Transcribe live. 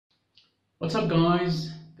What's up guys,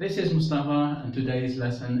 this is Mustafa and today's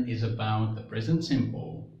lesson is about the present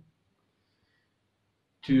simple.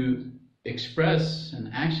 To express an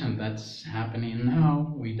action that's happening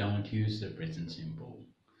now, we don't use the present simple.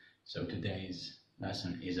 So today's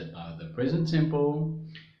lesson is about the present simple.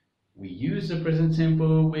 We use the present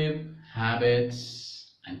simple with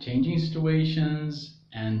habits and changing situations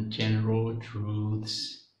and general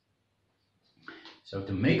truths. So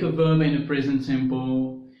to make a verb in a present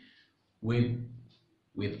simple,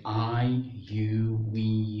 with I, you,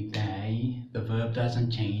 we, they, the verb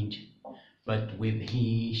doesn't change. But with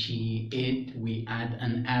he, she, it, we add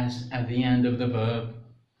an s at the end of the verb.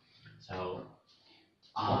 So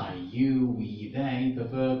I, you, we, they, the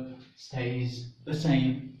verb stays the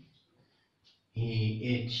same. He,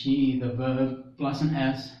 it, she, the verb plus an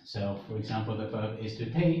s. So for example, the verb is to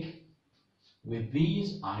take. With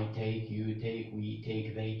these, I take, you take, we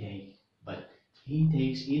take, they take. But he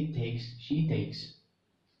takes, it takes, she takes.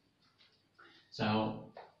 So,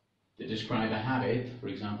 to describe a habit, for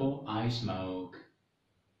example, I smoke,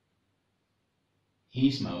 he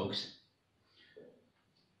smokes.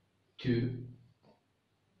 To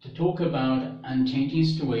talk about an unchanging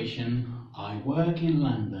situation, I work in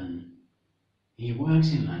London, he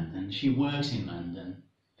works in London, she works in London,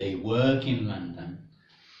 they work in London.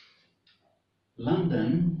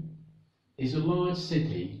 London is a large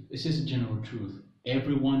city. This is a general truth.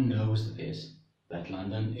 Everyone knows this, that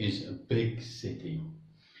London is a big city.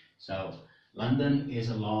 So, London is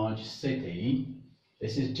a large city.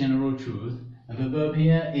 This is general truth. And the verb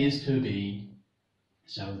here is to be.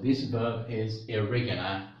 So, this verb is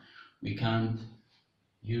irregular. We can't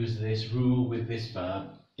use this rule with this verb.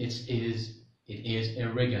 It is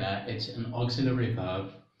irregular. It's an auxiliary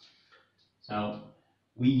verb. So,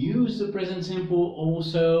 we use the present simple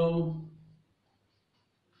also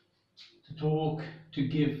to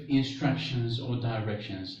give instructions or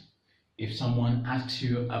directions. If someone asks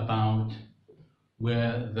you about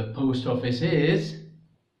where the post office is,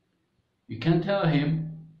 you can tell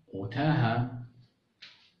him or tell her,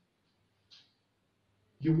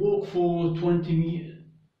 you walk for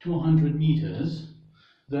 200 meters,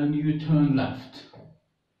 then you turn left.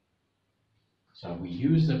 So we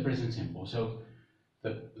use the present simple. So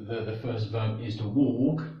the first verb is to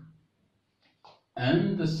walk,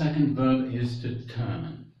 and the second verb is to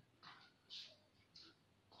turn.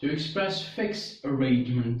 To express fixed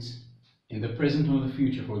arrangements in the present or the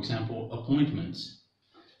future, for example, appointments.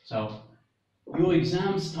 So, your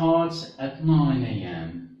exam starts at 9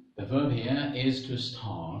 a.m. The verb here is to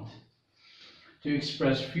start. To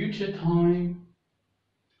express future time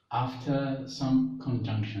after some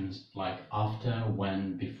conjunctions like after,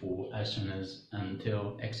 when, before, as soon as,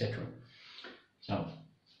 until, etc. So,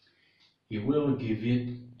 He will give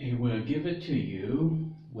it to you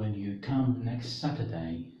when you come next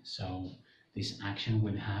Saturday. So this action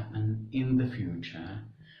will happen in the future.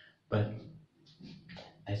 But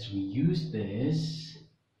as we use this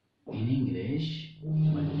in English,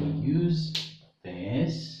 when we use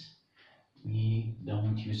this, we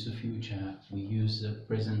don't use the future, we use the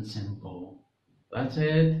present simple. That's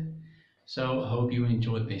it. So I hope you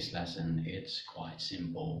enjoyed this lesson. It's quite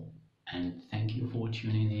simple. And thank you for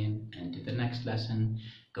tuning in, and to the next lesson.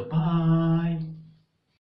 Goodbye.